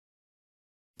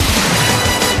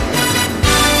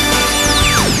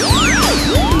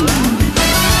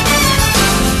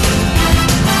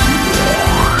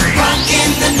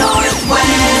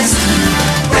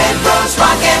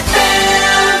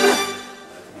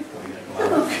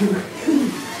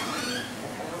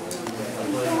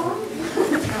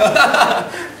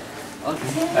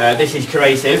This is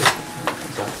creative. Watch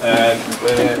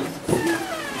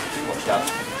that.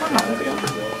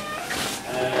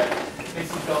 This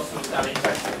has got some damn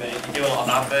interesting things. You do a lot of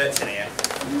adverts in here.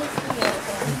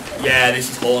 Yeah,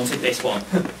 this is haunted, this one.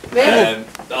 Really?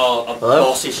 Our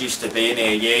bosses used to be in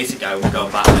here years ago,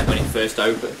 going back when it first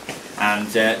opened, and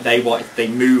they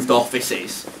moved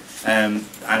offices and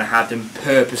had them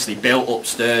purposely built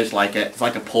upstairs, it's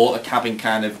like a porter cabin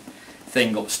kind of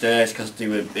thing upstairs, because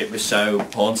it was so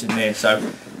haunted in here. So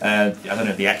I don't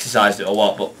know if they exercised it or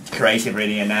what, but creative in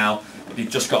here now. They've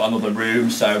just got another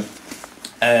room, so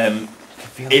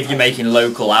if you're making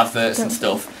local adverts and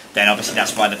stuff, then obviously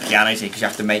that's why the piano's here, because you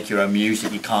have to make your own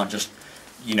music. You can't just,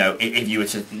 you know, if you were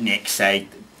to nick, say,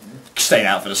 staying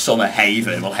out for the summer,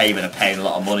 Haven, well, Haven are paying a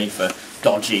lot of money for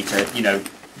Dodgy to, you know,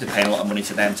 they're paying a lot of money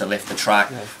to them to lift the track,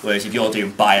 whereas if you're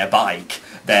doing buy a bike,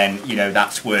 then, you know,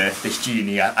 that's where this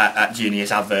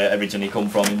Junior's advert originally come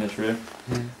from in this room.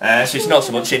 So it's not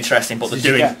so much interesting, but they're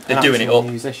doing it up.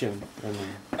 Musician.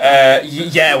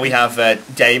 Yeah, we have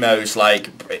demos, like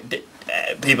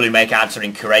people who make ads are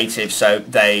in creative, so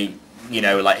they, you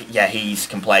know, like, yeah, he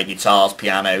can play guitars,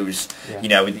 pianos, you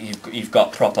know, you've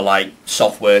got proper like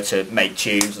software to make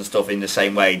tunes and stuff in the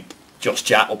same way. Just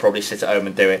Jack will probably sit at home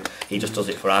and do it. He just does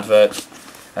it for adverts.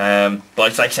 But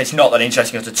it's like I say, it's not that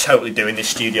interesting because they're totally doing this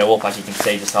studio up, as you can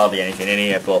see. There's hardly anything in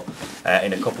here, but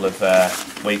in a couple of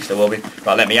weeks there will be.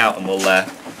 Right, let me out and we'll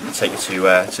take you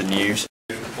to news.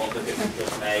 What the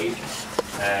just made.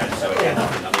 So again, I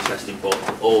think that's interesting, but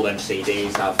all them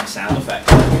CDs have sound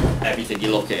effects. Everything you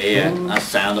look at here has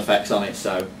sound effects on it,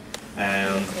 so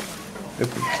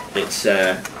it's,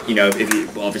 you know, if you,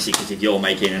 obviously, because if you're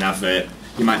making an advert,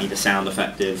 you might need a sound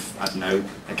effect of, I don't know,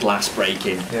 a glass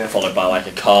breaking, followed by like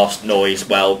a car noise.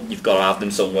 Well, you've got to have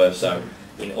them somewhere, so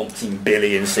in umpteen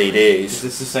billion CDs. Is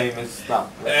this the same as that?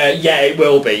 Yeah, it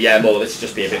will be, yeah, well, this will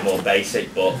just be a bit more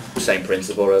basic, but same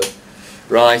principle, really.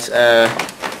 Right,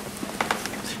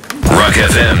 Rock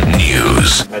FM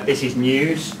News. This is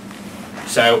news,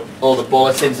 so all the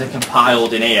bulletins are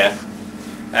compiled in here.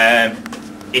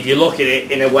 If you look at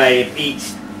it in a way,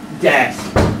 each desk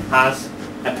has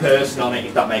a person on it,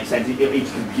 if that makes sense,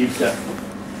 each computer.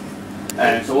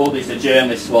 So all these are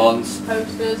journalist ones.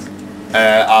 Posters.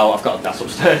 Oh, I've got that's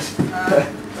upstairs.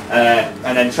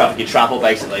 And then your travel,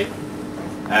 basically.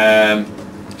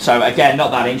 So again,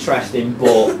 not that interesting,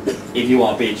 but if you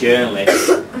want to be a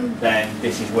journalist, then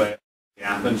this is where it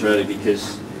happens, really,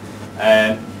 because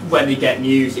when they get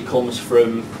news, it comes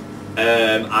from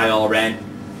IRN,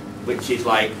 which is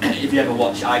like, if you ever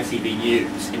watch ITV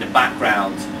News, in the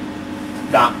background,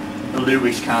 that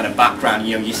bluish kind of background,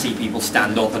 you know, you see people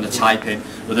stand up and they're typing,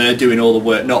 but they're doing all the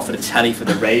work, not for the telly, for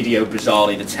the radio.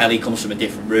 Bizarrely, the telly comes from a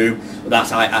different room, but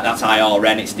that's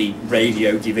IRN, it's the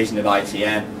radio division of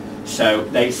ITN. So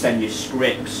they send you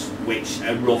scripts, which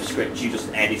a rough script, you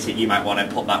just edit it, you might want to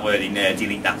put that word in there,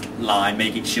 delete that line,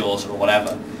 make it shorter or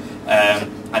whatever.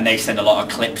 And they send a lot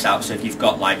of clips out, so if you've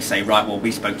got, like, say, right, well,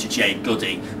 we spoke to Jay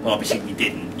Goody, well, obviously we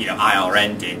didn't, you know,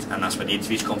 IRN did, and that's where the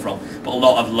interviews come from. But a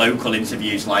lot of local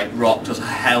interviews, like Rock does a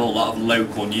hell of a lot of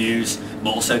local news,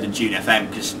 more so than June FM,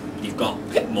 because you've got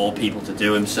more people to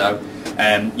do them, so,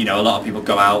 you know, a lot of people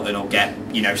go out and will get,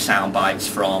 you know, sound bites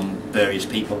from various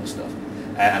people and stuff.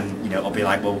 And, you know, it'll be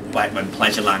like, well, like when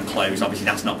Pleasureland closed, obviously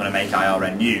that's not going to make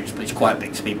IRN news, but it's quite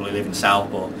big to people who live in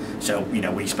Southport. So, you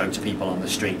know, we spoke to people on the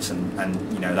streets, and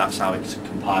you know, that's how it's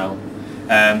compiled.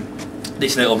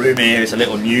 This little room here is a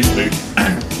little news booth.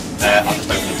 I'll just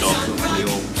open the door so we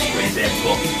all squeeze in,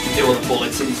 but you do all the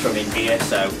bulletins from in here,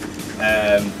 so,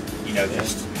 you know,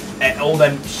 just all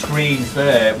them screens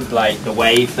there with, like, the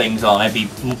wave things on. Every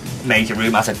major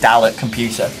room has a Dalet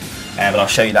computer. But I'll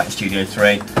show you that in Studio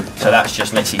 3. So that's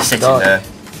just literally sitting there.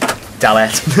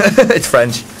 Dalet. It's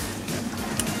French.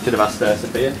 Should have asked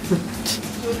Sophia.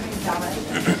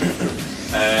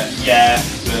 Yeah.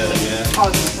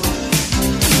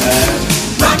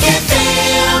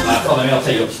 Follow me, I'll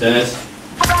take you upstairs.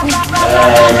 We have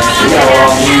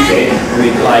our music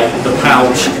with, like, the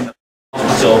pouch in the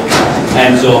hospital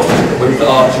ends up with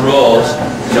our drawers.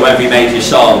 So every major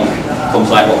song comes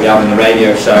like what we have in the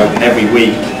radio. So every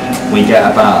week we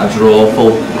get about a drawer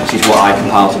full, which is what I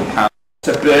compile to the pouch.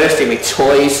 It's bursting with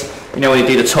toys, you know, when you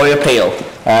do the toy appeal.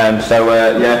 So,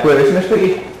 yeah, where is Miss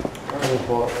Piggy?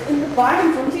 In the bar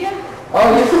in front of you.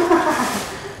 Oh, yes.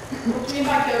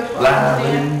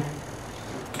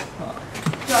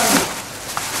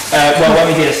 Well, when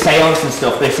we did a seance and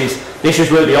stuff, this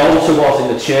is where the altar was in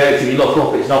the church. If you look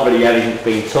up, it's not really anything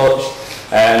being touched.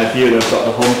 And a few of them have got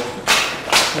the hump.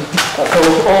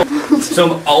 All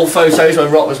Some old photos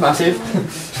when rock was massive.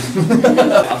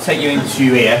 I'll take you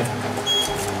into here.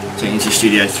 Take you into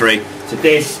Studio 3. So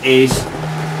this is,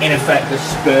 in effect, the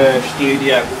Spur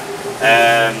studio.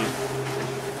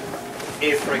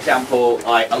 If, for example,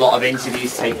 like a lot of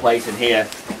interviews take place in here,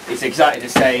 it's exactly the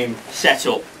same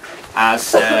setup as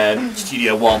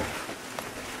Studio 1.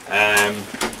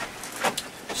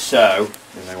 So,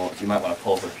 you might want to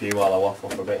pause for a few while I waffle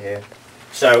for a bit here.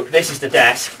 So this is the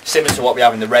desk, similar to what we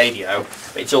have in the radio,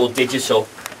 but it's all digital.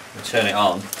 You turn it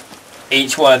on.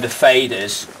 Each one of the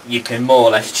faders you can more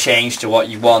or less change to what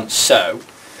you want. So,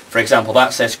 for example,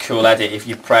 that says Cool Edit. If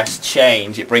you press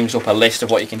change, it brings up a list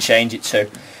of what you can change it to.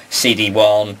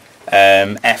 CD1,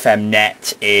 FM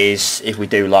net is if we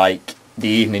do like the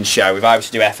evening show. If I was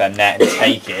to do FM net and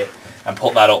take it and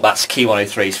put that up, that's Key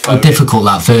 103's phone. How difficult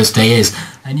that first day is.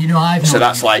 And you know, so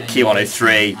that's like Key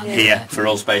 103 here for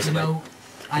us basically.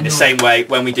 In the same way,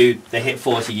 when we do the Hit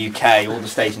 40 UK, all the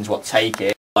stations what take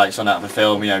it, like something out of a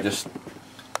film, you know, just...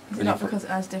 Is it not because it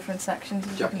has different sections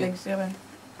and different things to go in?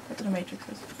 What do the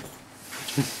matrices?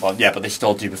 Well, yeah, but they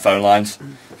still do the phone lines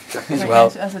as well.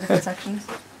 It has the different sections.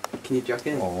 Can you jack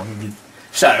in?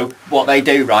 So, what they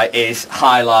do, right, is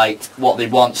highlight what they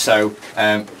want. So,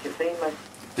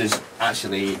 there's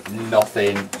actually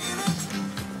nothing...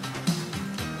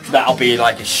 That'll be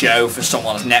like a show for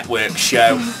someone's network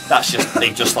show. That's just,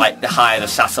 they just like, they hire the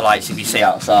satellites if you see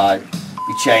outside.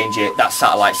 You change it, that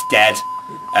satellite's dead.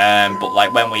 But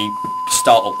like when we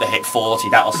start up the Hit 40,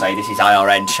 that'll say this is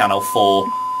IRN channel 4.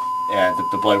 Yeah,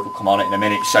 the bloke will come on it in a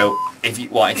minute. So if you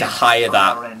wanted to hire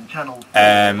that,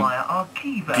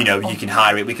 you know, you can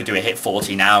hire it. We could do a Hit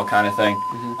 40 now kind of thing.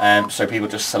 So people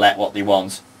just select what they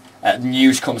want.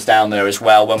 News comes down there as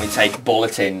well when we take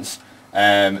bulletins.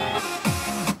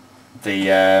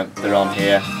 They're on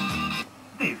here.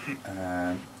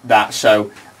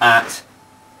 So at,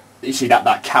 you see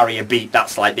that carrier beat,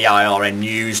 that's like the IRN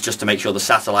news, just to make sure the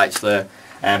satellite's there.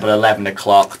 But 11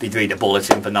 o'clock they read a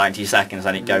bulletin for 90 seconds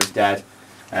and it goes dead.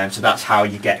 So that's how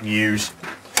you get news.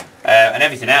 And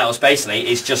everything else basically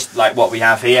is just like what we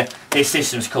have here. This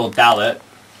system's called Dalet.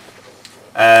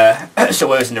 So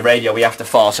whereas in the radio we have to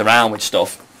farce around with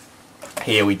stuff,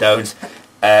 here we don't.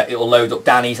 It'll load up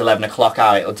Danny's 11 o'clock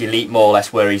hour, it'll delete more or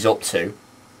less where he's up to.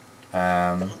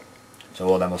 So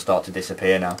all them will start to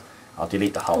disappear now. I'll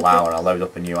delete the whole hour, I'll load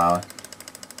up a new hour.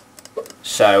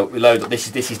 So we load up, this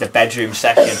is the bedroom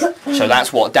section, so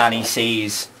that's what Danny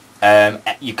sees.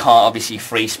 You can't obviously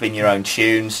free spin your own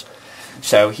tunes.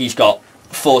 So he's got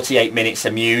 48 minutes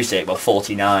of music, well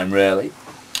 49 really.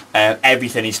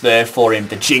 Everything is there for him,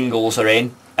 the jingles are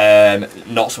in.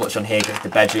 Not so much on here because it's the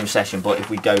bedroom session, but if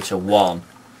we go to 1,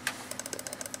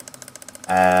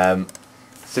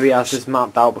 so he has this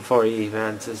mapped out before he even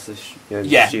enters the,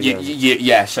 yeah, studio.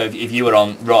 Yeah. So if you were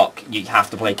on rock, you have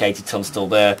to play Katie Tunn's still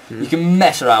there. You can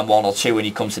mess around 1 or 2 when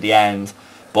you come to the end,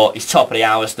 but it's top of the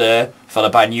hours there,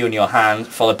 followed by New in Your Hand,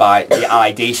 followed by the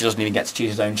ID, so he doesn't even get to choose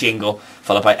his own jingle,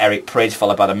 followed by Eric Prydz,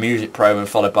 followed by the music promo,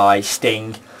 followed by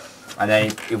Sting. And then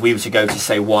if we were to go to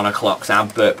say 1 o'clock, so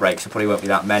advert breaks, there probably won't be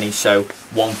that many. So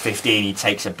 1:15 he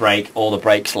takes a break, all the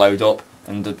breaks load up,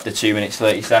 and the 2 minutes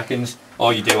 30 seconds.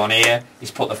 All you do on here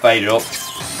is put the fader up,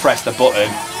 press the button,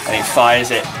 and it fires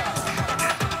it.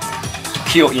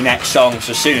 Cue up your next song,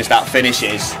 so as soon as that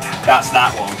finishes, that's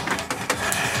that one.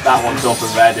 That one's up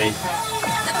and ready.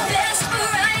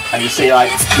 And you see like,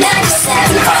 it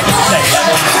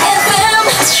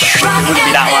wouldn't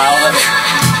be that loud.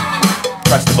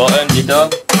 Press the button, you're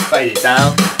done. Fade it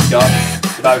down, gone.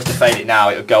 If I was to fade it now,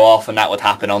 it would go off and that would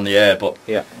happen on the air, but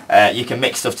yeah. You can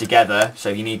mix stuff together, so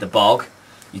if you need the bog,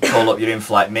 you call up your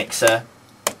in-flight mixer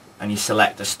and you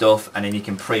select the stuff and then you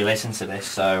can pre-listen to this,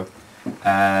 so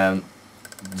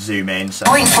zoom in. So,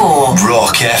 Point 4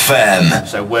 Rock FM.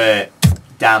 So we're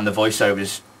down, the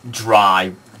voiceover's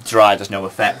dry, there's no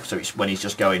effect, so it's when he's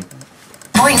just going.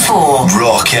 Point 4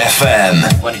 Rock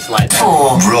FM. When it's like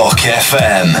 4 Rock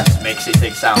FM. Makes it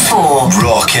big sound. 4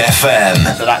 Rock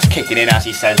FM. So that's kicking in as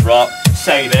he says rock.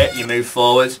 Save it, you move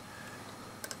forward,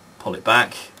 pull it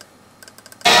back.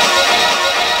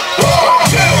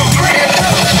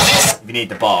 If you need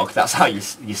the bog, that's how you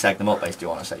seg them up basically. You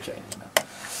want to say changes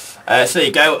now. So there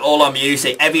you go, all our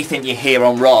music, everything you hear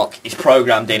on rock is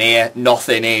programmed in here.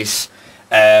 Nothing is,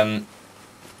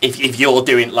 if you're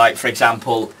doing, like for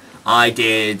example, I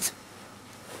did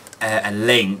a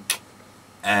link,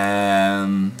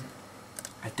 a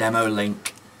demo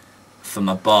link for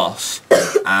my boss,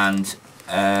 and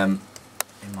in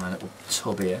my little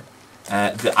tub here,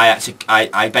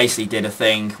 I basically did a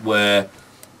thing where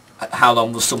how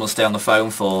long will someone stay on the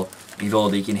phone for?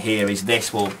 All you can hear is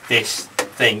this. Well, this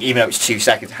thing, even though it's 2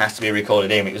 seconds, it has to be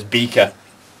recorded in. It was Beaker.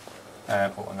 Oh,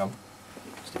 hang on.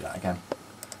 Let's do that again.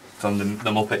 From the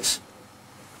Muppets.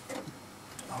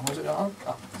 Oh, was it on?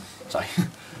 Oh, sorry. There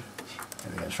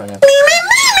we go, try again.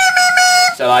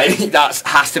 So like, that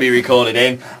has to be recorded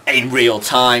in real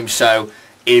time. So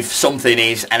if something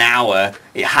is an hour,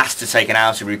 it has to take an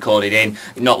hour to record it in.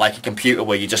 Not like a computer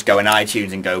where you just go in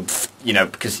iTunes and go, you know,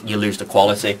 because you lose the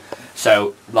quality.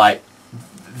 So like,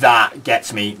 that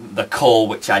gets me the call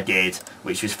which I did,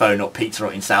 which was phone up Peter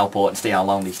in Southport and see how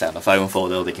long they stay on the phone for,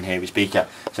 though they can hear his speaker.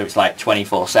 So it's like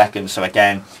 24 seconds. So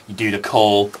again, you do the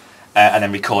call and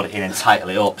then record it in and title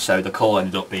it up. So the call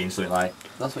ended up being something like...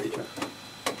 That's what you tried.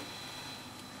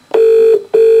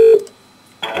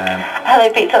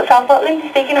 Hello, Peter, Southport, Lindsay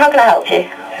speaking. How can I help you?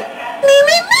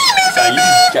 So you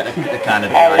can get the kind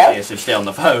of idea, so stay on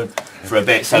the phone for a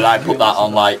bit. So I put that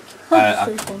on like...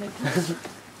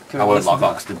 I won't log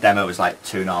on because the demo was like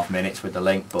 2.5 minutes with the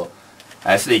link, but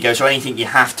so there you go. So anything you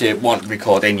have to want to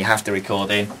record in, you have to record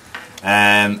in,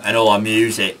 and all our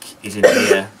music is in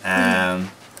here.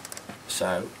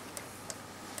 So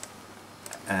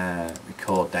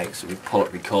record date. So we pull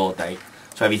up record date.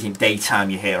 So everything daytime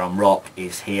you hear on rock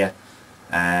is here.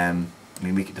 I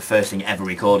mean, the first thing ever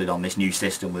recorded on this new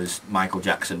system was Michael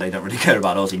Jackson. They don't really care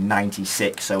about us in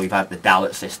 '96. So we've had the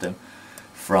Dallet system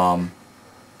from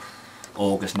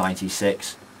August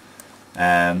 '96.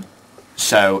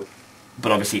 So,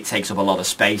 but obviously it takes up a lot of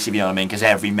space, if you know what I mean, because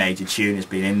every major tune has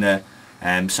been in there.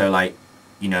 So like,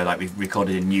 you know, like we've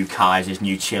recorded in New Kaisers,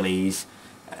 New Chili's,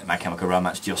 My Chemical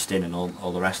Romance, Justin, and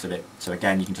all the rest of it. So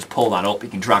again, you can just pull that up, you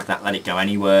can drag that, let it go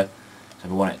anywhere. So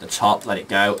if we want it at the top, let it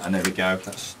go, and there we go.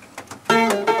 That's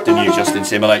the new Justin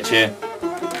Simulates here.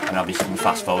 And obviously you can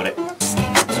fast forward it.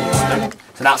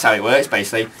 So that's how it works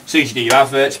basically. As soon as you do your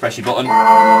adverts, press your button,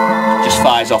 just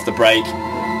fires off the brake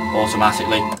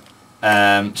automatically.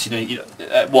 So you know,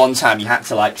 at one time you had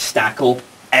to like stack up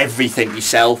everything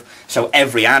yourself. So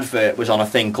every advert was on a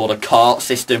thing called a cart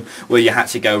system where you had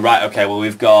to go, right, okay, well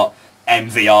we've got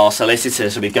MVR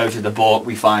solicitors, so we go to the book,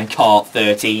 we find cart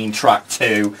 13, track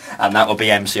 2, and that would be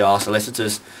MCR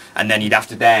solicitors. And then you'd have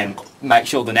to then make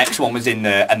sure the next one was in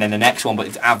there, and then the next one, but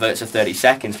it's adverts of 30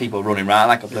 seconds, people running around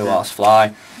like a blue arse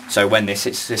fly. So when this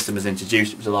system was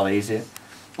introduced, it was a lot easier.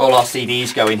 All our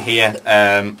CDs go in here.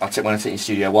 I'll take one in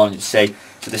Studio One, you see.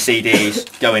 So the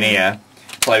CDs go in here,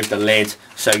 close the lid,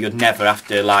 so you'd never have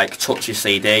to like touch your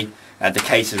CD. The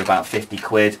cases are about 50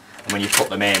 quid, and when you put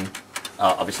them in,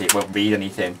 obviously it won't read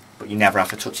anything, but you never have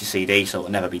to touch your CD, so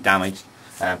it'll never be damaged.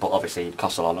 But obviously it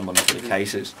costs a lot of money for the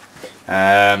cases.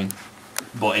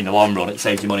 But in the long run, it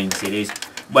saves you money in the CDs.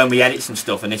 When we edit some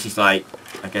stuff, and this is like,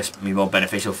 I guess, more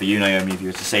beneficial for you, Naomi, if you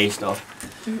were to see stuff.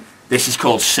 This is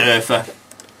called Surfer.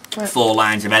 Right. 4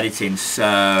 lines of editing.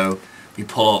 So we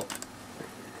pull up,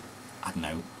 I don't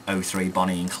know, 03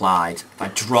 Bonnie and Clyde. If I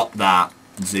drop that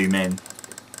and zoom in,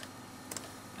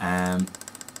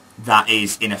 that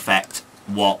is in effect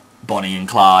what Bonnie and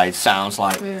Clyde sounds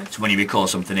like. Yeah. So when you record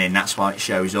something in, that's why it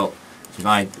shows up. So if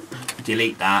I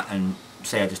delete that, and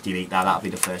say I just delete that, that'll be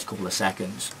the first couple of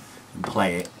seconds, and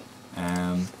play it.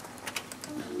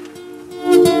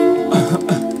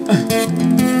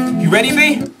 You ready,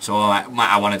 B? So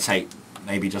I want to take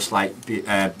maybe just like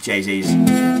Jay-Z's.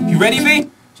 You ready, B?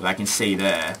 So I can see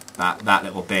there that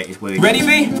little bit is where. You ready,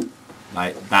 B?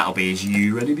 Like that'll be his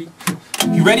 "You ready, B?"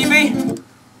 You ready, B?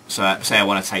 So say I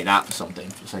want to take that for something,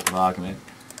 for the sake of argument.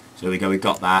 So we go, we've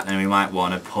got that, and we might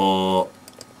want to put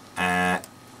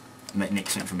nick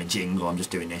something from a jingle. I'm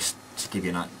just doing this to give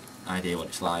you an idea what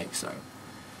it's like. So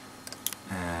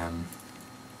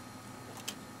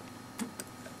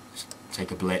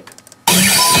take a blip.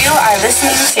 You are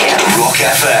listening to Rock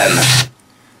FM.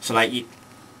 So like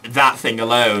that thing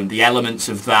alone, the elements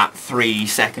of that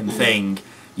 3-second thing,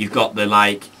 you've got the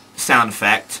like sound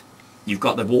effect, you've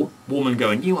got the woman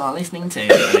going, "You are listening to,"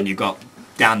 and then you've got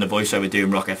Dan the voiceover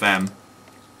doing Rock FM.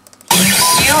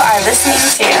 You are listening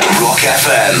to Rock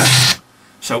FM.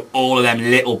 So all of them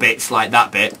little bits like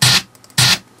that bit,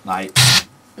 like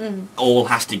all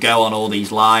has to go on all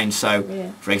these lines. So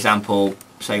for example,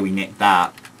 say we nick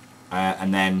that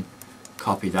and then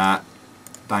copy that,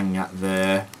 bang that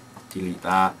there, delete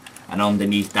that, and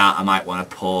underneath that I might want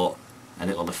to put a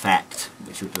little effect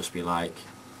which would just be like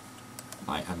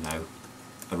I don't know,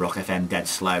 a Rock FM dead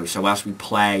slow. So as we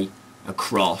play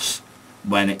across,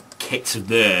 when it hits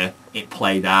there, it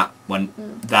play that. When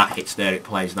that hits there, it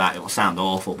plays that. It'll sound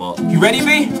awful, but you ready,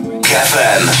 B?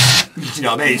 FM. Do you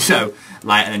know what I mean? So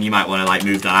like, and then you might want to like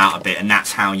move that out a bit, and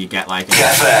that's how you get like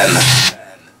FM.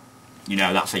 You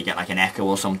know, that's how you get like an echo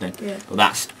or something. Yeah. But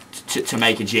that's to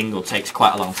make a jingle takes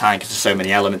quite a long time because there's so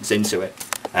many elements into it.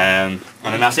 And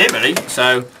then that's it really.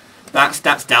 So that's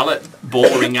Dallet,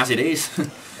 boring as it is.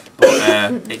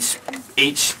 But it's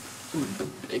each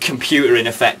computer in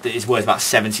effect is worth about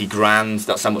 70 grand.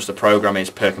 That's how much the program is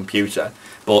per computer.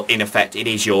 But in effect, it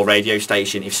is your radio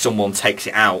station. If someone takes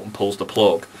it out and pulls the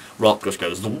plug, rock just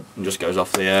goes and just goes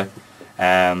off the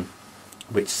air,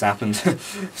 which has happened.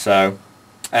 So,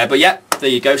 but yeah, there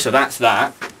you go. So that's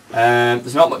that.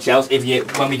 There's not much else.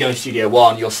 When we go in Studio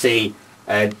One, you'll see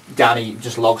Danny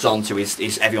just logs on to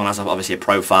his. Everyone has obviously a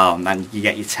profile, and then you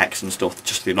get your text and stuff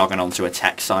just through logging onto a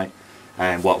text site.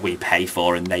 What we pay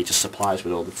for, and they just supply us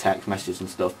with all the text messages and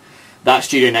stuff. That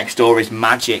studio next door is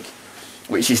Magic,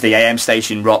 which is the AM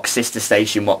station, Rock sister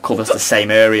station, what covers the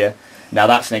same area. Now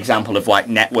that's an example of like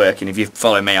networking. If you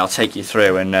follow me, I'll take you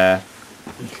through and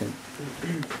you can.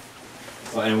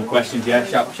 Well, any more questions? Yeah,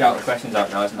 shout the questions out,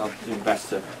 guys, and I'll do my best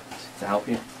to help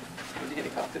you. Where did you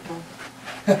get the cockpit from?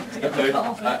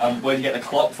 Where did you get the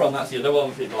clock from? That's the other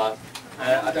one people have.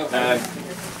 I don't know.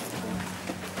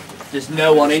 There's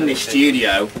no one in this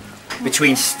studio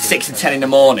between 6 and 10 in the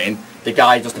morning. The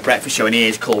guy who does the breakfast show in here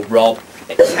is called Rob.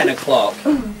 At 10 o'clock,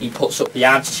 he puts up the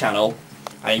ads channel,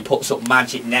 and he puts up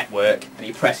Magic Network, and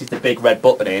he presses the big red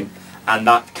button in, and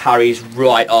that carries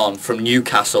right on from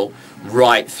Newcastle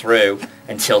right through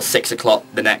until 6 o'clock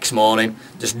the next morning.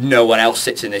 There's no one else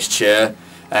sits in this chair,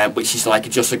 which is like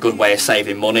just a good way of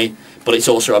saving money, but it's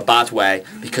also a bad way,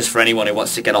 because for anyone who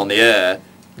wants to get on the air,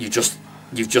 you've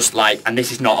just like, and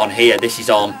this is not on here, this is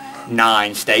on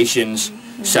 9 stations,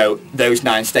 so those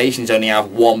 9 stations only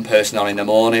have one person on in the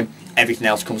morning. Everything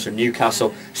else comes from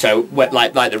Newcastle. So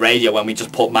like the radio, when we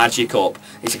just put Magic up,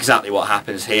 it's exactly what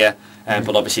happens here.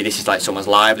 But obviously this is like someone's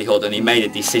livelihood, and he made a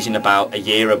decision about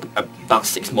about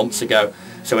 6 months ago.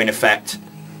 So in effect,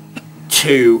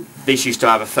 this used to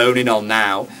have a phone-in on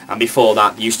now, and before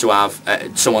that used to have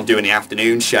someone doing the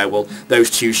afternoon show. Well, those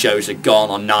 2 shows are gone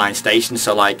on 9 stations,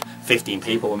 so like 15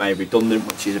 people were made redundant,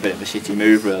 which is a bit of a shitty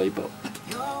move really, but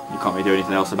you can't really do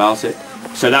anything else about it.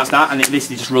 So that's that, and it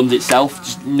literally just runs itself,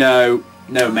 just no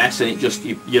mess, and it just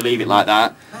you leave it like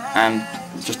that, and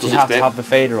it just does its bit. You have to have the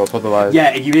fader up, otherwise. Yeah,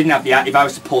 if you didn't have if I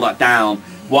was to pull that down,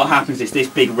 what happens is this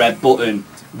big red button.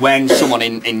 When someone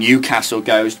in Newcastle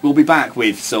goes, we'll be back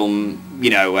with some,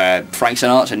 Frank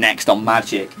Sinatra next on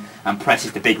Magic, and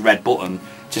presses the big red button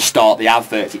to start the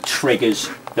advert, it triggers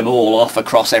them all off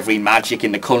across every Magic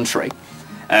in the country,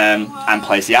 and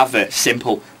plays the advert.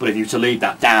 Simple. But if you were to leave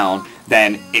that down,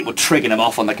 then it would trigger them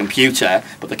off on the computer,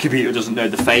 but the computer doesn't know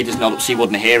the fader's not up, so you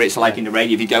wouldn't hear it. It's like in the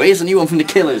radio, if you go, here's a new one from the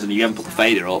Killers, and you haven't put the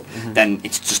fader up, then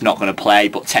it's just not going to play,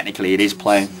 but technically it is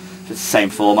playing. It's the same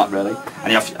format really,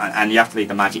 and you have to leave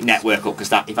the Magic Network up, because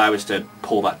that, if I was to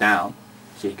pull that down,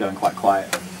 see it going quite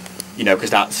quiet,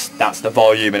 because that's the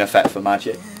volume in effect for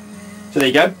Magic. So there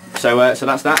you go. So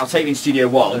that's that. I'll take it in Studio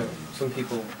One. Some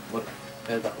people would have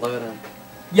heard that lower then.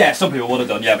 Yeah, some people would have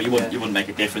done. Yeah, but you wouldn't make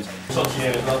a difference. So if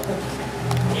you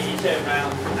turn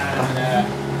around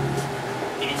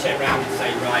and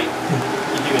say, right,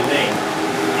 you do a thing,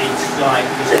 it's like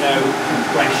there's no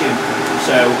compression.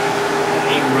 So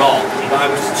in rock, if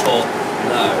I was to talk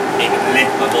low, it would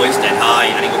lift my voice dead high,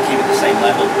 and it would keep it the same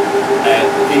level.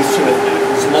 These two,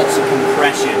 there's lots of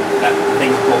compression, that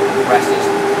things are called compressors.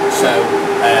 So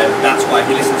that's why if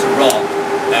you listen to rock,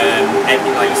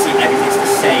 like you see, everything's the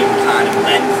same kind of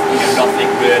length. Nothing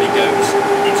really goes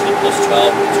into the +12.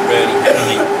 It's really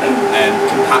heavily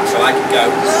compact. So I could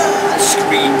go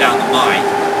scream down the mic,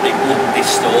 but it wouldn't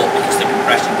distort because the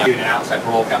compression. Doing an outside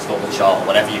broadcast or the chart, or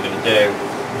whatever you're going to do,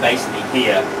 basically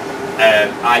here,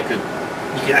 I could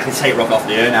take rock off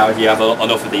the air now if you have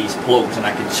enough of these plugs, and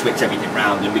I could switch everything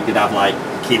round, and we could have like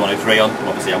Key 103 on.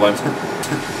 Obviously, I won't.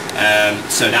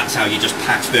 So that's how you just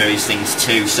patch various things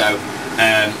too. So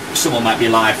someone might be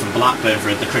live from Blackburn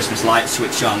for the Christmas lights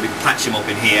switch on. We patch them up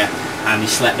in here, and they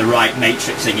select the right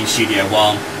matrix thing in Studio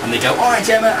One, and they go, "All right,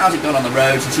 Gemma, how's it going on the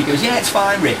roads?" And she goes, "Yeah, it's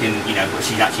fine, Rick." And but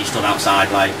she's actually stood outside,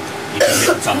 like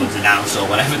someone's announced or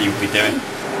whatever they would be doing.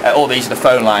 All these are the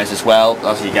phone lines as well.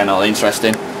 That's again all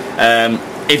interesting.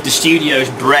 If the studios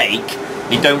break,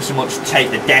 they don't so much take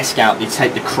the desk out; they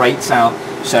take the crates out.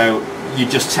 So you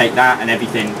just take that, and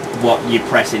everything what you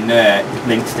press in there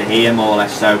links to here more or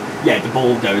less. So yeah, the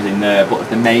ball goes in there, but if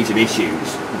the major issues,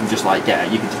 you can just like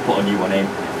you can just put a new one in,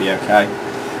 it'll be okay.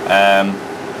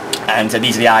 And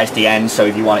these are the ISDNs, so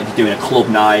if you wanted to do in a club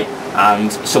night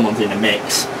and someone's in the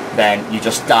mix, then you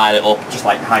just dial it up, just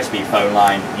like high-speed phone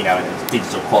line, and it's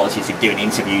digital quality. So if you're doing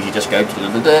interviews, you just go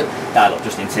dial up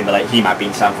Justin Timberlake. He might be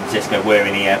in San Francisco, we're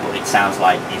in here, but it sounds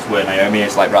like it's where Naomi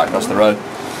is, like right across the road.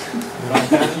 Right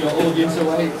down to your audience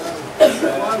away. There's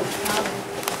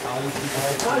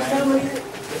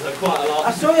quite a lot.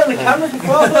 I saw you on the cameras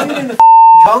before, I thought you were in the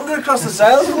conga across the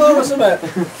sales floor or something.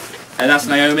 And that's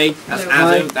Naomi, that's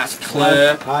Adam, that's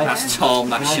Claire, that's Tom,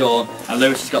 that's Sean, and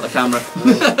Lewis has got the camera.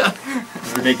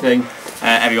 It's the big thing.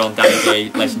 Everyone, Danny G,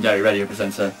 legendary radio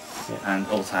presenter, and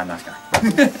all-time nice guy.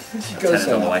 Tennis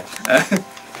on the way.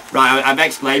 Right, I've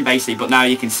explained basically, but now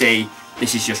you can see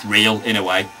this is just real in a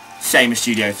way. Same as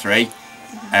Studio 3. You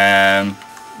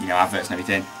know, adverts and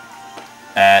everything.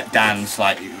 Dan's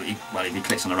like, well, if he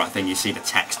clicks on the right thing, you see the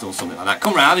text or something like that.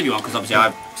 Come round if you want, because obviously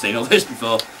I've seen all this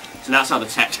before. So that's how the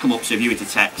text come up. So if you were to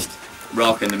text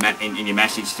Rock in your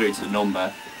message through to the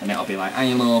number, and it'll be like,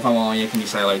 "Hey love, how are you? Can you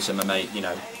say hello to my mate, you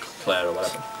know, Claire or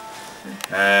whatever."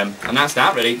 And that's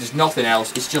that really. There's nothing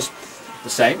else. It's just the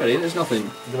same really. There's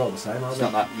nothing. They're all the same, aren't It's they?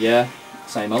 not that. Yeah,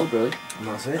 same old really. And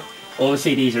that's it. All the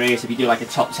CDs are here. So if you do like a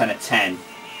top 10 at 10,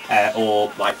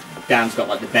 or like Dan's got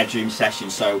like the bedroom session,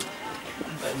 so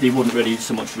they wouldn't really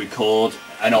so much record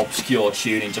an obscure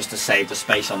tuning just to save the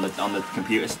space on the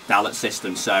computer ballot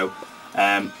system. So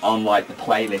on like the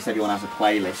playlist, everyone has a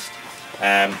playlist.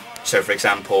 So for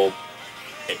example,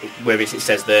 where it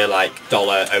says there like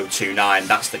 $029,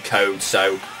 that's the code,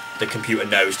 so the computer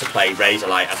knows to play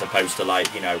Razorlight as opposed to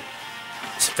like, you know,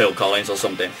 Phil Collins or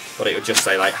something. But it would just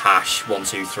say like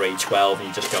 #12312, and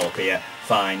you just go up here,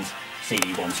 find CD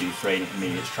 123, and it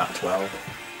means it's track 12.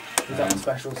 Is that a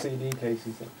special CD case,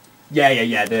 is it?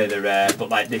 Yeah, they're rare, but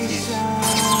like this is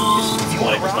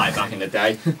what it was like back in the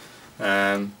day.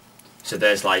 So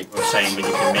there's like, we're saying when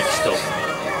you can mix stuff.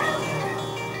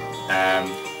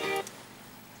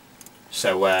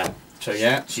 So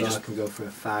yeah, So I can go for a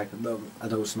fag. No, I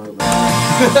don't smoke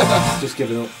that. Just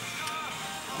giving up.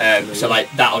 So like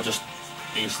that'll just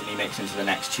instantly mix into the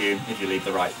next tune if you leave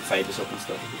the right faders up and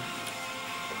stuff.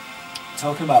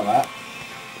 Talking about that,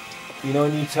 you know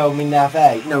when you told me Nav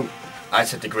A? No. I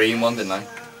said the green one, didn't I?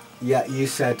 Yeah, you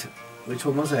said, which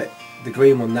one was it? The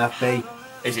green one, Nav B.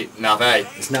 Is it Nav A?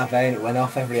 It's Nav A and it went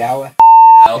off every hour.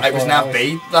 No, it was Nav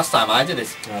B last time I did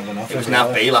it. No, it went off It was every Nav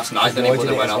hour. B last night, then it would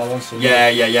have went off. So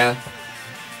Yeah.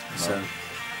 So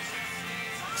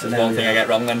There's now one thing I get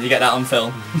wrong then. Did you get that on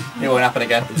film? It won't happen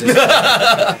again.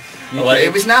 Well,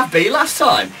 it was Nav B last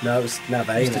time. No, it was Nav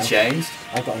A. It's changed.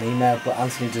 I got an email, but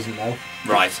Anthony doesn't know.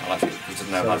 Right, I'll have to, he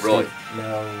doesn't know So about Roy.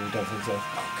 No, don't think so.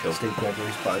 Oh, cool. Steve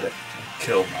Gregory's spotted it.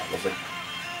 Cool, lovely.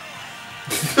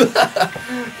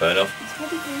 Fair enough.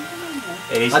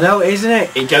 It is. I know, isn't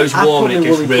it? It goes I warm put and it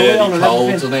my gets woolly really coat on and cold,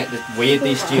 everything. doesn't it? It's weird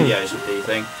these studios with the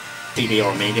thing. CD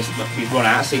or me, we've run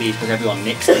out of CDs because everyone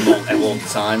nicks them all the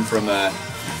time from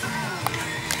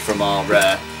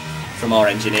our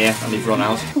engineer, and they've run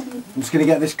out. I'm just going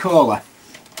to get this caller.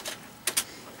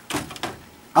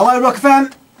 Hello, Rock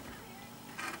FM.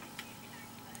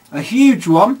 A huge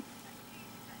one.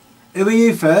 Who are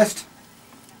you first?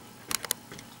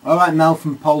 Alright, Mel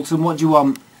from Polton, what do you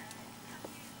want?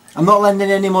 I'm not lending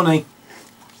any money.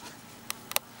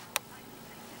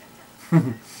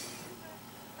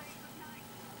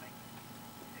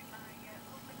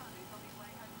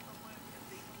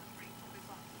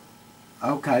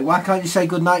 Okay, why can't you say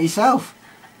goodnight yourself?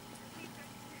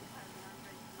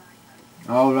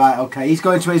 Alright, okay. He's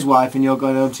going to his wife and you're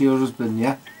going home to your husband,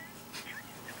 yeah?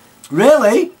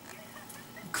 Really?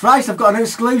 Christ, I've got an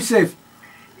exclusive.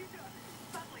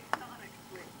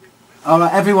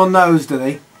 Alright, everyone knows, do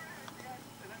they?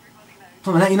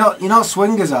 You're not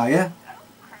swingers, are you?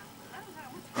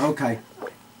 Okay.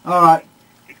 Alright.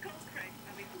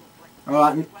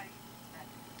 Alright.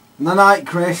 Night,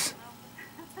 Chris.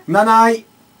 Night.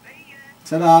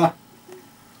 Ta-da.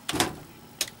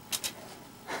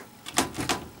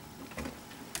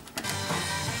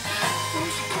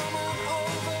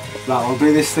 Right, I'll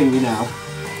do this thingy now.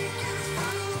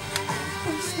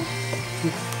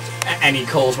 Any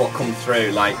calls what come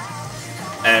through, like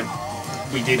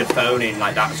we do the phone in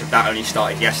like that, so that only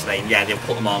started yesterday, and yeah, they'll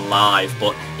put them on live,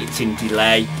 but it's in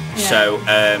delay. Yeah. So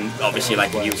obviously,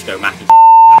 like if you was to go Mackie,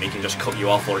 he can just cut you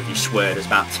off, or if you swear, there's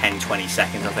about 10-20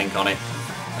 seconds I think on it.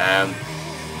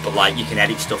 But like you can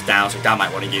edit stuff down, so Dan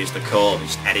might want to use the call and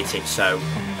just edit it. So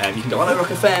you can go on a Rock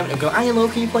FM and go, "Hey, hello,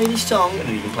 can you play this song?" And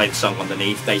then you can play the song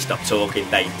underneath. They stop talking,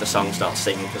 the song starts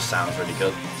singing. It just sounds really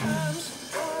good.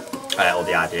 All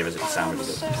the idea is it sounds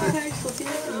really good.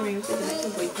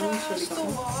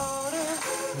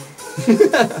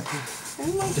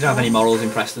 Did you have any morals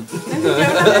in Preston?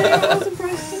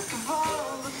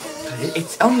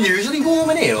 It's unusually warm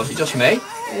in here, or is it just me?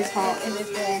 It's hot.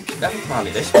 It's Never found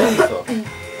it this way before.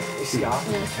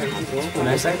 When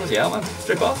I say, bloody hell, man,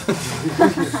 strip off. We've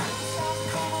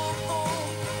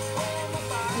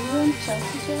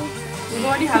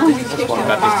already had this We've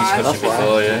had this discussion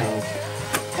before, yeah.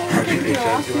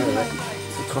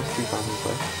 cost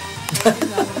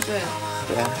 £2,000. Yeah.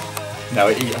 Yeah. No,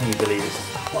 I think you believe it.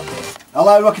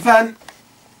 Hello, Rocky fan.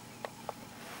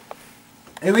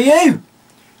 Who are you?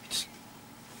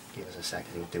 Give us a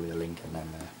second, he'll do the link and then...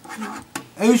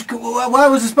 Why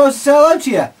was I supposed to say hello to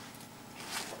you?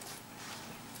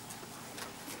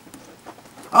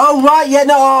 Oh, right, yeah,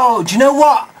 no, oh, do you know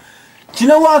what? Do you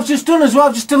know what I've just done as well?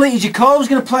 I've just deleted your call. I was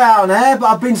going to play out on air, but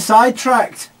I've been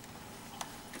sidetracked.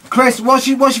 Chris, what's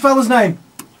your fella's name?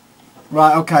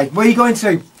 Right, okay. Where are you going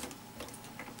to?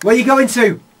 Where are you going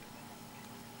to?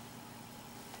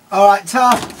 Alright,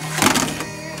 Taff.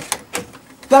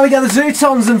 There we go, the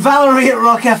Zootons and Valerie at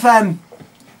Rock FM.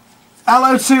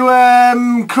 Hello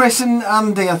to Chris and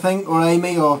Andy, I think, or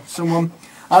Amy, or someone.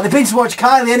 They've been to watch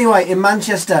Kylie anyway in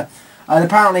Manchester, and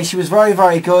apparently she was very,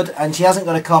 very good, and she hasn't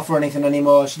got a cough or anything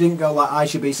anymore. She didn't go like I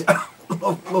should be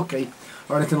lucky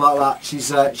or anything like that. She's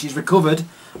recovered,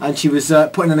 and she was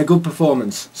putting in a good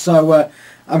performance. So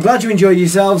I'm glad you enjoyed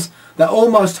yourselves. They're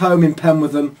almost home in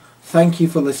Penwitham. Thank you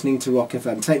for listening to Rock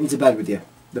FM. Take me to bed with you,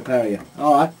 the pair of you.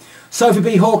 All right. Sophie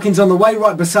B. Hawkins on the way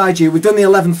right beside you. We've done the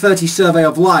 11:30 survey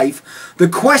of life. The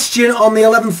question on the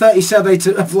 11:30 survey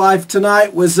of life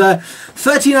tonight was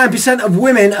 39% of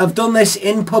women have done this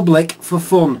in public for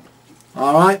fun.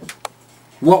 All right.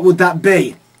 What would that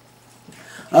be?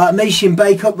 Mishin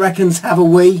Bake-Up reckons have a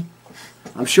wee.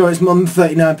 I'm sure it's more than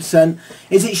 39%.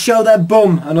 Is it show their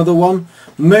bum? Another one.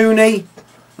 Mooney,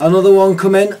 another one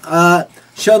coming.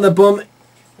 Show their bum.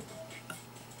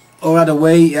 Or had a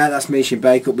wee. Yeah, that's Mishin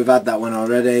Bake-Up. We've had that one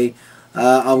already.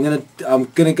 I'm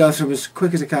gonna go through as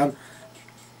quick as I can.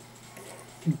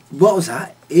 What was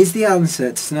that? Is the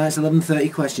answer to tonight's 11:30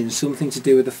 question something to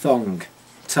do with the thong?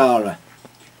 Tara.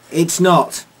 It's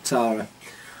not, Tara.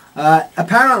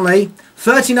 Apparently,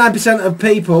 39% of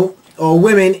people, or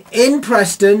women, in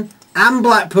Preston and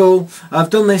Blackpool have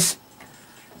done this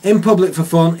in public for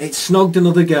fun. It's snogged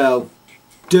another girl.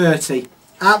 Dirty.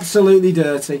 Absolutely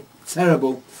dirty.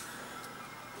 Terrible.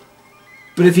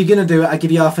 But if you're going to do it, I'll give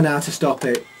you half an hour to stop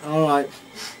it. Alright.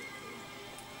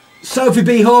 Sophie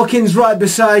B. Hawkins right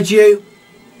beside you.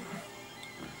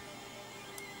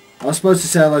 I was supposed to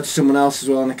say hello to someone else as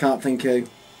well, and I can't think who.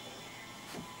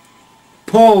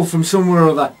 Paul from somewhere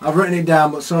or other. I've written it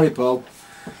down, but sorry, Paul.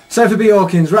 Sophie B.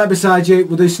 Hawkins right beside you.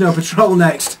 We'll do Snow Patrol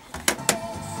next.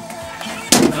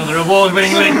 Another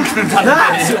award-winning link from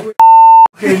That's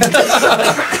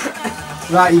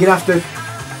right, you're going to have to...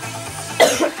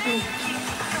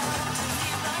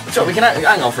 So we can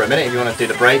hang on for a minute if you want to do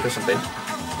the break or something.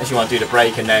 If you want to do the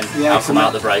break and then I'll come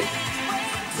out of the break.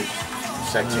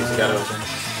 Seg two together or something.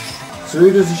 So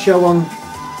who does the show on?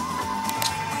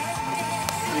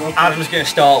 Adam's going to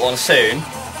start one soon,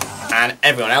 and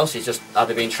everyone else is just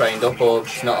either being trained up or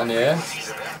just not on the air.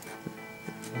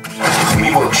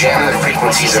 We will jam the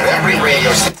frequencies of every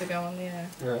radio station. To go on the air.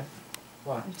 Yeah.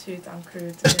 Why? I'm too damn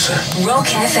crude. Rock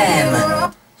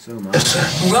FM. So much.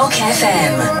 Rock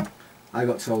FM. I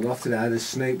got told off today. I had a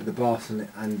Snoop with the boss, and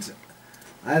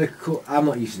I had a. I'm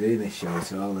not used to doing this show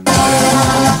at all. And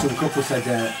some couple said,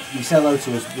 "You say hello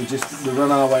to us. We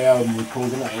run our way home. We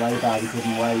pulled in at a lay-by. We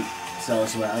couldn't wait." So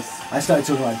I started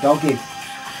talking about dogging, and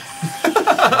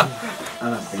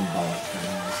that's been bollocks.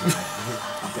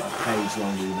 I've got a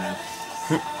page-long email.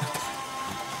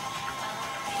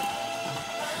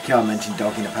 You can't mention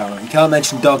dogging apparently. You can't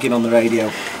mention dogging on the radio.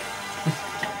 For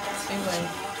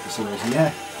some reason,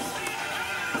 yeah.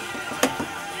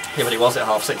 Yeah, but it was at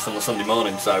 6:30 on the Sunday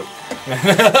morning, so... No,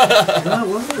 it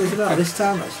wasn't. It was about this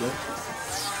time, actually.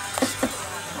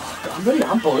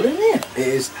 I'm boiling here. It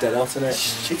is dead hot, isn't it?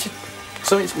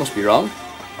 Something must be wrong.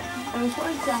 What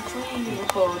exactly are you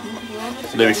recording?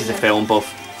 Lewis is a film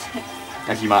buff,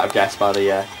 as you might have guessed by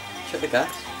the... Check the gas.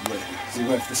 Does he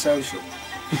work for the social?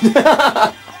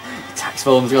 Tax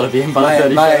form's got to be in by the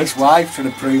 31st. My ex-wife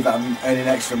trying to prove that I'm earning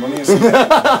extra money or something.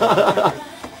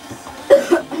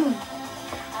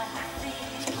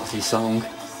 Bloody song.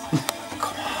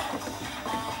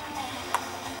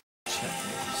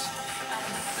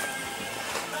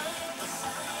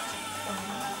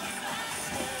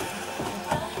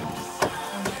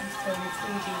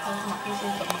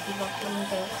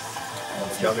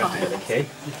 You're going to get the key.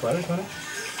 You swear it, won't it?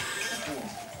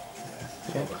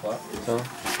 So.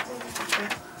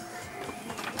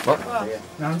 What?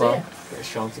 No, Well, get a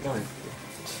Sean to go in.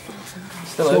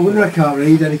 Still So I wonder I can't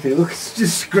read anything. Look, it's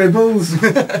just scribbles.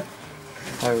 There we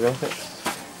go.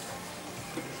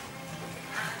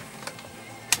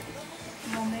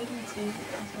 Mum made me tea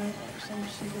last night.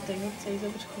 She did the thing with potato,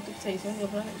 but she cooked the potato in the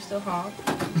oven and it was still hard.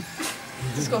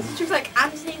 Disgusting. She was like,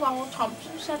 Anthony Wowell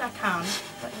Thompson said I can.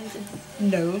 But he's a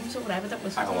gnomes or whatever that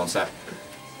was. Hang on one sec.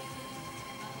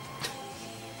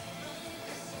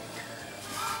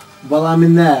 while I'm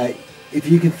in there, if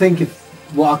you can think of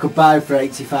what I could buy for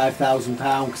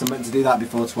 £85,000, because I'm meant to do that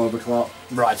before 12 o'clock.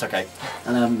 Right, okay.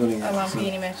 And I haven't done it yet. A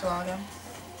Lamborghini Murcielago.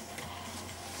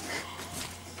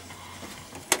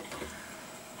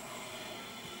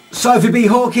 Sophie B.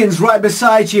 Hawkins, right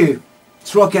beside you.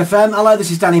 It's Rock FM. Hello,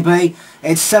 this is Danny B.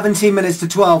 It's 17 minutes to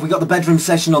 12. We've got the bedroom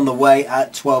session on the way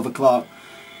at 12 o'clock.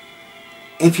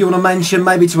 If you want to mention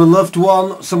maybe to a loved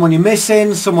one, someone you're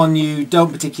missing, someone you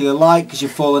don't particularly like because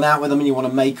you've fallen out with them and you want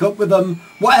to make up with them,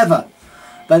 whatever,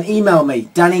 then email me,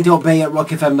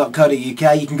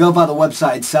 danny.b@rockfm.co.uk. You can go via the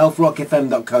website itself,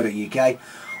 rockfm.co.uk,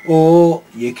 or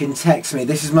you can text me.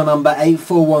 This is my number,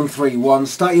 84131.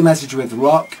 Start your message with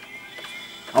rock,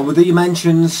 and we'll do your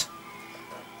mentions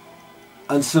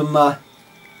and some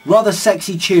rather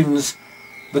sexy tunes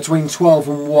between 12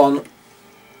 and 1.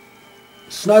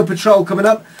 Snow Patrol coming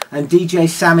up, and DJ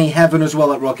Sammy Heaven as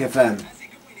well at Rock FM.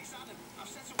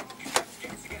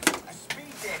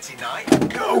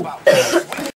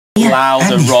 Loud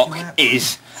the rock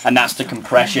is, and that's the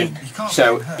compression.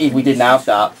 So if we didn't have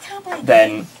that,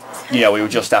 then we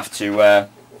would just have to. Do you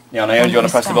want to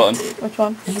press the button? Which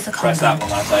one? Press that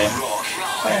one, I say.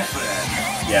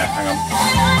 Yeah, hang on.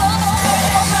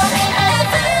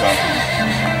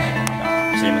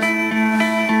 Seamless.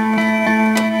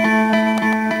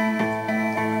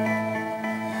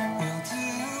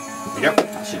 There you go.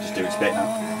 That should just do its bit now.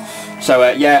 So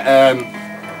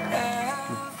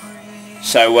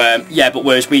but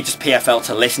whereas we just PFL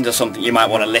to listen to something, you might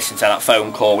want to listen to that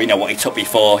phone call. We know what he took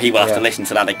before. He will have to listen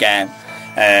to that again,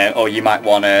 or you might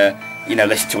want to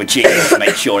listen to a G to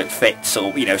make sure it fits.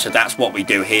 Or so that's what we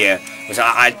do here. Because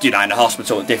I do that in the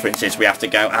hospital. The difference is we have to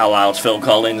go how loud's Phil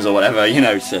Collins or whatever.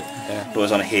 But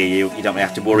whereas on here you don't really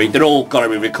have to worry. They're all got to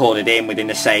be recorded in within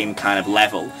the same kind of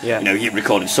level. Yeah. You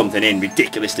recorded something in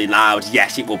ridiculously loud.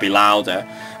 Yes, it will be louder.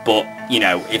 But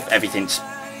if everything's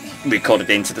recorded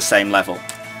into the same level,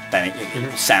 then it will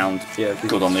sound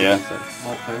good on the air.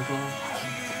 What phone call?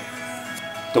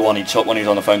 The one he took when he was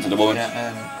on the phone to the woman.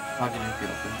 Yeah, how do you know if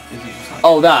you're open? Is it just like...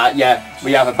 Oh, that, yeah.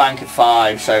 We have a bank of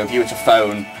 5, so if you were to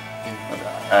phone,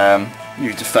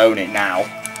 it now,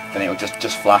 then it'll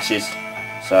just flashes.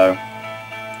 So.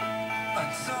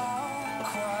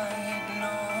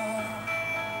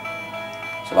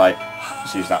 So like,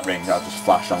 as soon as that rings, I'll just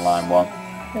flash on line 1.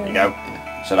 There you go.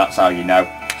 So that's how you know.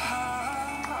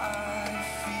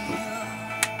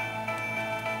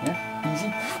 Yeah, easy.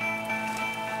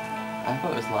 I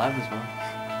thought it was live as well.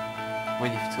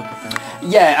 When you took a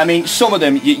phone. Yeah, I mean, some of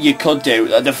them you could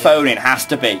do. The phoning has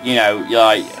to be,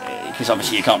 because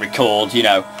obviously you can't record,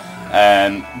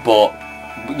 but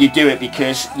you do it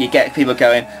because you get people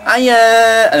going,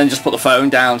 hiya, and then just put the phone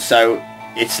down. So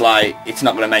it's like it's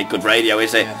not going to make good radio,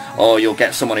 is it? Yeah. Or you'll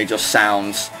get someone who just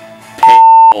sounds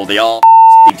or they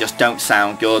just don't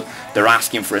sound good. They're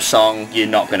asking for a song you're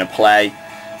not going to play.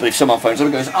 But if someone phones up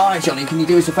and goes, "Oh, Johnny, can you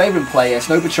do us a favour and play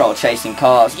Snow Patrol Chasing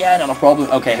Cars?" Yeah, not a problem.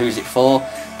 Okay, who's it for?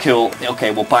 Cool.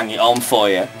 Okay, we'll bang it on for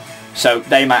you. So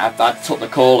they might have that took the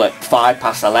call at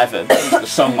 11:05. The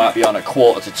song might be on at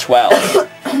 11:45,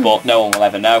 but no one will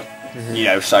ever know.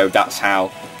 So that's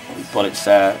how. But it's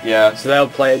yeah. So they'll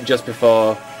play it just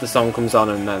before the song comes on,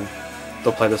 and then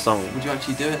they'll play the song. Would you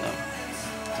actually do it though?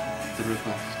 The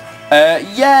request.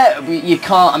 Yeah, you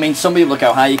can't. I mean, some people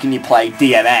go, "How can you play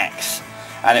DMX?"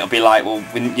 And it'll be like, well,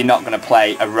 you're not going to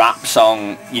play a rap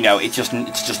song. It's just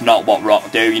not what rock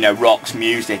do. Rock's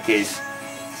music is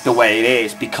the way it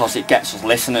is because it gets us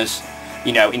listeners.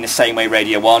 In the same way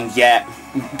Radio 1. Yeah,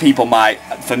 people might.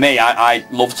 For me, I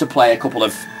love to play a couple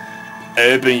of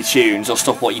urban tunes or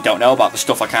stuff what you don't know about, the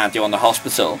stuff I can't do on the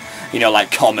hospital.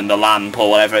 Like Common the Lamp or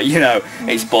whatever.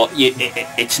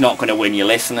 It's not going to win your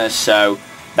listeners. So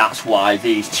that's why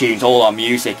these tunes, all our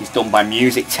music is done by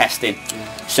music testing.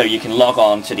 So you can log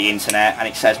on to the internet and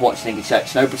it says, what do you think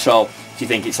it's Snow Patrol? Do you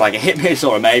think it's like a hit miss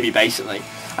or a maybe, basically?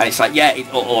 And it's like, yeah,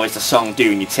 or is the song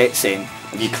doing your tits in?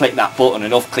 If you click that button,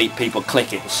 enough people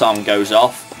click it, the song goes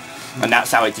off. And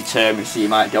that's how it determines. So you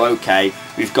might go, okay,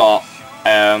 we've got,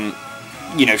 Snow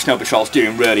Patrol's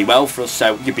doing really well for us,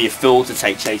 so you'd be a fool to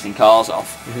take Chasing Cars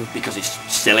off because it's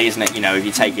silly, isn't it? If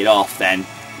you take it off, then,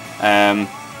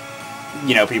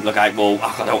 people are like, well,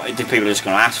 people are just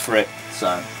going to ask for it.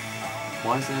 So.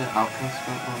 Why is there Outcast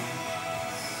spelled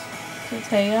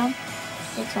wrong?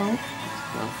 That's all.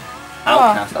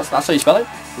 Outcast, that's how you spell it?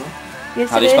 Yes,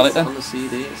 how do you spell it then? On the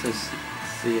CD it says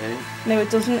CA. No,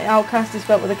 it doesn't. Outcast is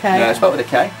spelled with a K. No, it's spelled with a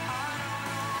K.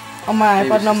 On my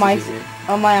iPad and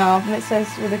on my album it says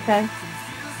with a K.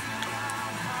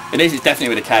 It is, it's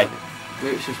definitely with a K.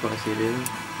 Maybe it's just my CD then.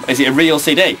 Is it a real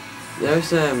CD?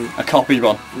 There's A copied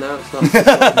one. no, it's not.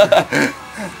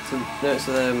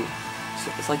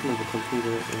 It's like another company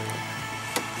doing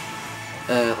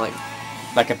it.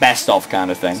 Like a best of kind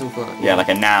of thing. Something like that, Yeah, like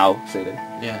a now CD.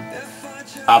 Yeah.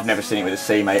 I've never seen it with a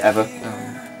C, mate, ever.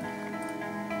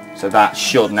 So that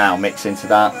should now mix into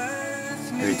that.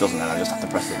 If it doesn't, then I just have to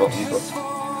press the button. But...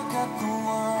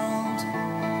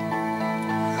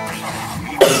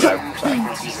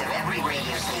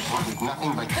 The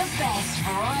best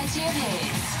variety of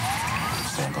hits.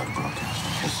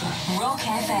 Rock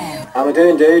FM. How am I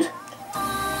doing, dude?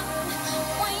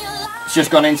 It's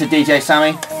just gone into DJ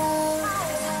Sammy.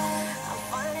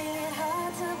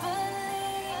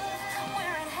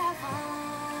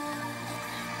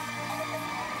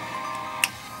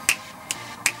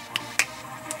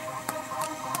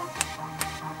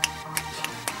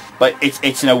 But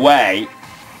it's in a way,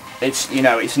 it's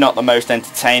it's not the most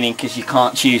entertaining because you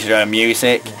can't choose your own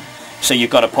music, so you've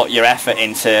got to put your effort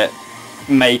into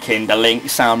making the link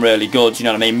sound really good. You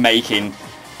know what I mean? Making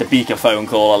the beaker phone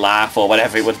call a laugh or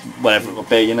whatever it would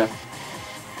be. You know.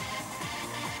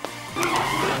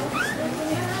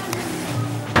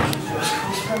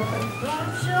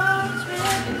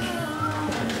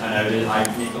 I know,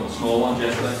 you've got a small one,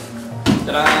 Jessica.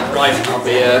 Right, I'll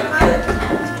be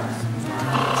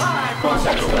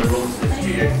Concept's going to run to the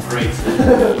studio for 3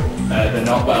 they're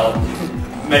not well.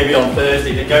 Maybe on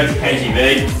Thursday they're going to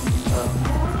KGB.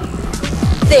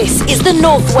 This is the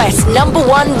Northwest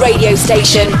 #1 radio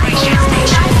station.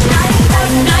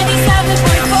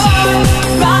 97.4